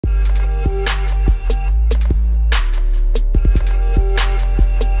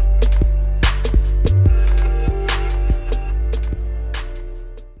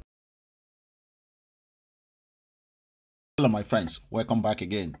Hello my friends, welcome back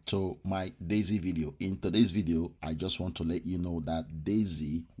again to my Daisy video. In today's video, I just want to let you know that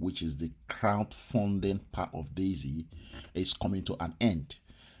Daisy, which is the crowdfunding part of Daisy, is coming to an end.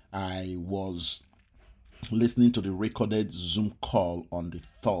 I was listening to the recorded Zoom call on the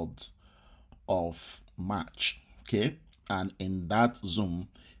 3rd of March, okay? And in that Zoom,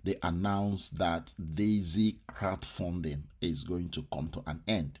 they announced that Daisy crowdfunding is going to come to an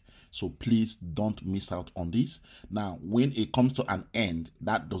end. So please don't miss out on this. Now, when it comes to an end,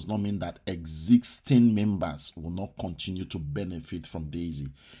 that does not mean that existing members will not continue to benefit from Daisy.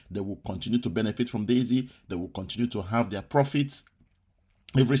 They will continue to benefit from Daisy. They will continue to have their profits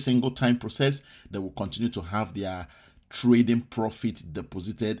every single time process. They will continue to have their trading profit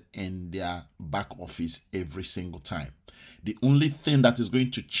deposited in their back office every single time. The only thing that is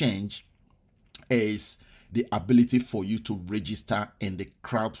going to change is the ability for you to register in the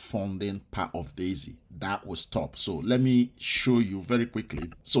crowdfunding part of Daisy. That will stop. So let me show you very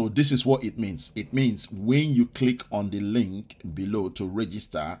quickly. So this is what it means. It means when you click on the link below to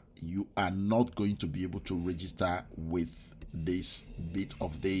register, you are not going to be able to register with this bit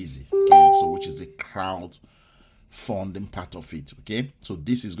of Daisy, okay? So which is the crowdfunding part of it, okay? So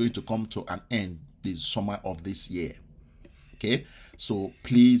this is going to come to an end this summer of this year. Okay, so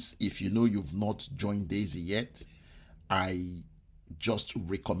please, if you know you've not joined Daisy yet, I just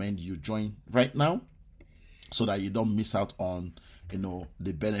recommend you join right now so that you don't miss out on,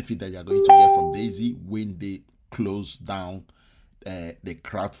 the benefit that you're going to get from Daisy when they close down the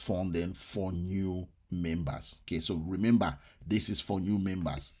crowdfunding for new members. Okay, so remember, this is for new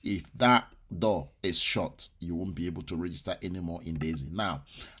members. If that door is shut, you won't be able to register anymore in Daisy. Now,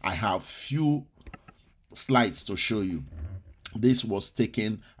 I have few slides to show you. This was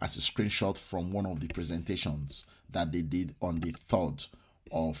taken as a screenshot from one of the presentations that they did on the 3rd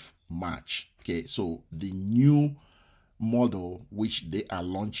of March. Okay, so the new model which they are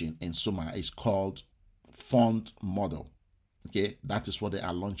launching in summer is called fund model. Okay, that is what they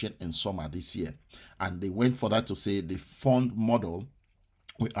are launching in summer this year. And they went further to say the fund model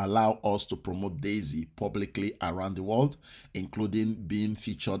will allow us to promote Daisy publicly around the world, including being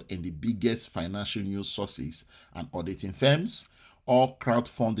featured in the biggest financial news sources and auditing firms. All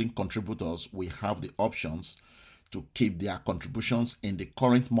crowdfunding contributors will have the options to keep their contributions in the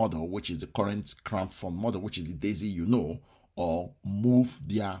current model, which is the current crowdfund model, which is the Daisy or move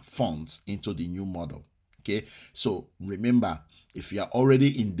their funds into the new model. Okay, so remember, if you are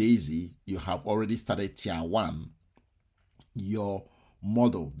already in Daisy, you have already started tier 1, your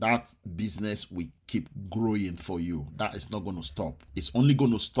model, that business will keep growing for you. That is not going to stop. It's only going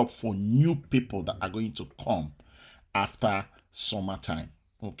to stop for new people that are going to come after summertime.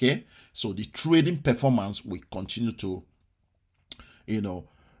 Okay, so the trading performance will continue to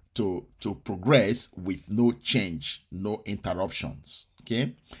to progress with no change, no interruptions.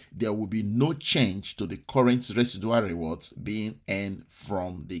 Okay, there will be no change to the current residual rewards being earned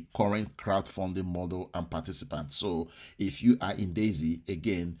from the current crowdfunding model and participants. So if you are in Daisy,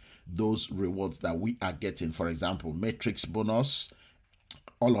 again, those rewards that we are getting, for example, metrics bonus,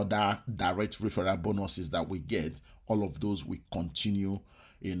 all other direct referral bonuses that we get, all of those will continue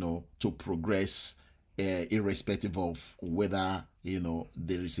to progress, irrespective of whether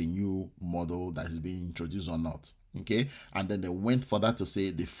there is a new model that is being introduced or not. Okay, and then they went further to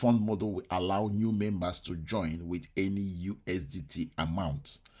say the fund model will allow new members to join with any USDT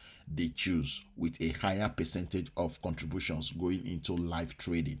amount they choose, with a higher percentage of contributions going into live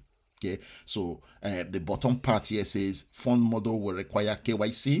trading. Okay, so the bottom part here says fund model will require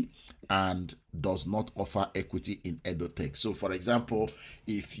KYC and does not offer equity in Endotech. So for example,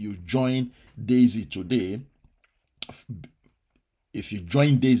 if you join Daisy today,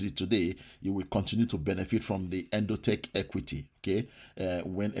 you will continue to benefit from the Endotech equity, okay,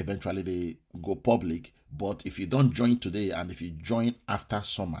 when eventually they go public. But if you don't join today, and if you join after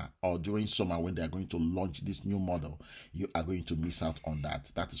summer or during summer when they are going to launch this new model, you are going to miss out on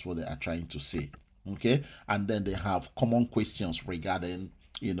that. That is what they are trying to say. Okay, and then they have common questions regarding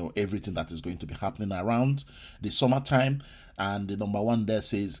everything that is going to be happening around the summertime. And the number 1 there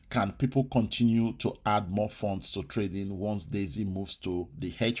says, can people continue to add more funds to trading once Daisy moves to the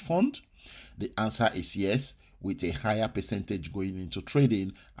hedge fund? The answer is yes, with a higher percentage going into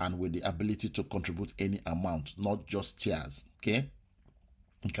trading and with the ability to contribute any amount, not just tiers. Okay,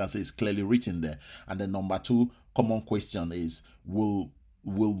 you can see it's clearly written there. And then number 2 common question is, will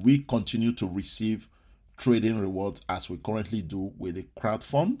we continue to receive trading rewards as we currently do with the crowd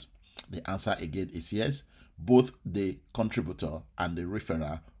fund? The answer again is yes. Both the contributor and the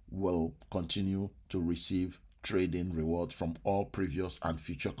referrer will continue to receive trading reward from all previous and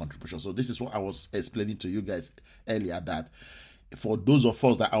future contributions. So this is what I was explaining to you guys earlier, that for those of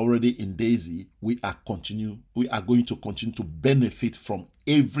us that are already in Daisy, we are going to continue to benefit from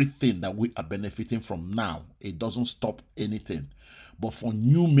everything that we are benefiting from now. It doesn't stop anything. But for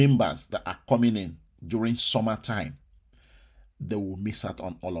new members that are coming in during summertime, they will miss out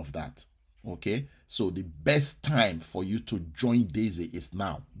on all of that. Okay, so the best time for you to join Daisy is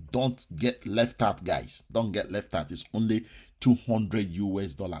now. Don't get left out, guys. Don't get left out. It's only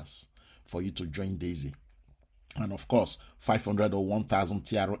 $200 for you to join Daisy, and of course 500 or 1000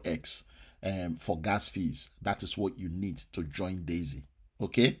 TRX for gas fees. That is what you need to join Daisy.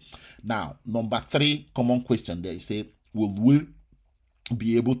 Okay, now number 3 common question there, say, will we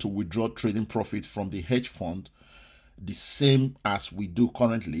be able to withdraw trading profit from the hedge fund the same as we do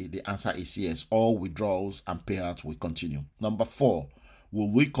currently? The answer is yes. All withdrawals and payouts will continue. Number 4,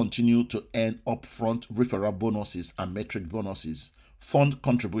 will we continue to earn upfront referral bonuses and metric bonuses? Fund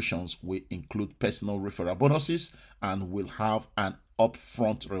contributions will include personal referral bonuses and will have an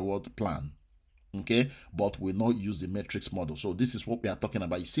upfront reward plan. Okay, but we'll not use the metrics model. So this is what we are talking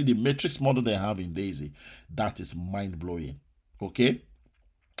about. You see the metrics model they have in Daisy, that is mind-blowing. Okay,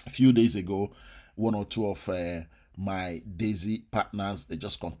 a few days ago, 1 or 2 of my Daisy partners, they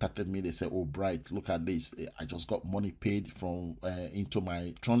just contacted me. They said, oh Bright, look at this, I just got money paid from into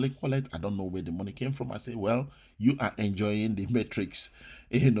my Tronlink wallet. I don't know where the money came from. I say, well, you are enjoying the metrics,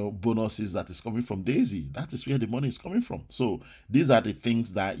 bonuses that is coming from Daisy. That is where the money is coming from. So these are the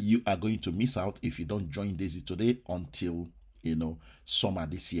things that you are going to miss out if you don't join Daisy today until summer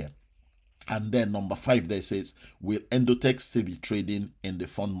this year. And then number 5 there says, will Endotech still be trading in the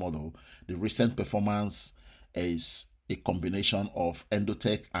fund model? The recent performance is a combination of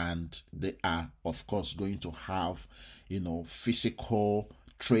Endotech, and they are of course going to have physical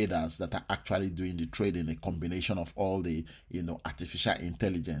traders that are actually doing the trading, a combination of all the artificial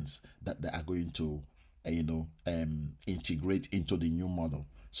intelligence that they are going to integrate into the new model.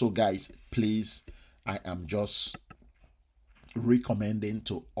 So guys, please, I am just recommending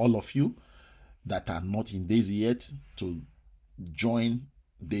to all of you that are not in Daisy yet to join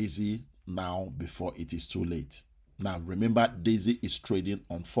Daisy now before it is too late. Now remember, Daisy is trading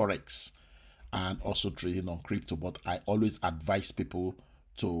on Forex and also trading on crypto, but I always advise people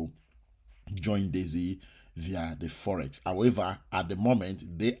to join Daisy via the Forex. However, at the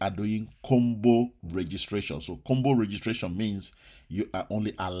moment they are doing combo registration. So combo registration means you are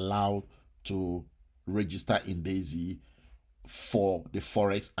only allowed to register in Daisy for the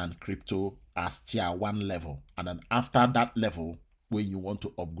Forex and crypto as tier 1 level, and then after that level, when you want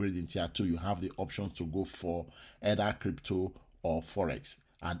to upgrade in tier 2, you have the option to go for either crypto or Forex.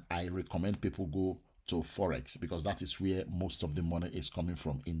 And I recommend people go to Forex because that is where most of the money is coming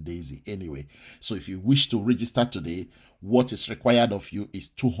from in Daisy anyway. So if you wish to register today, what is required of you is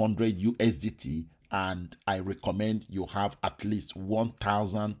 200 USDT, and I recommend you have at least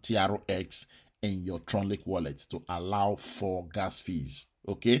 1000 TRX in your Tronlink wallet to allow for gas fees.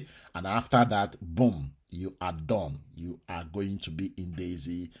 Okay, and after that, boom, you are done. You are going to be in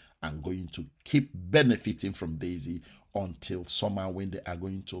Daisy and going to keep benefiting from Daisy until summer, when they are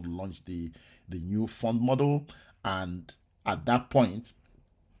going to launch the new fund model. And at that point,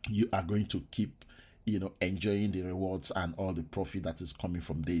 you are going to keep enjoying the rewards and all the profit that is coming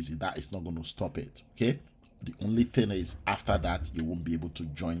from Daisy. That is not going to stop it. Okay, the only thing is, after that, you won't be able to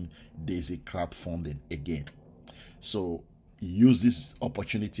join Daisy crowdfunding again. So use this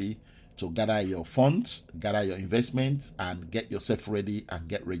opportunity to gather your funds, gather your investments, and get yourself ready and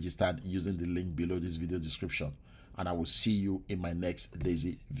get registered using the link below this video description. And I will see you in my next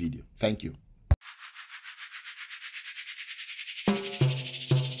Daisy video. Thank you.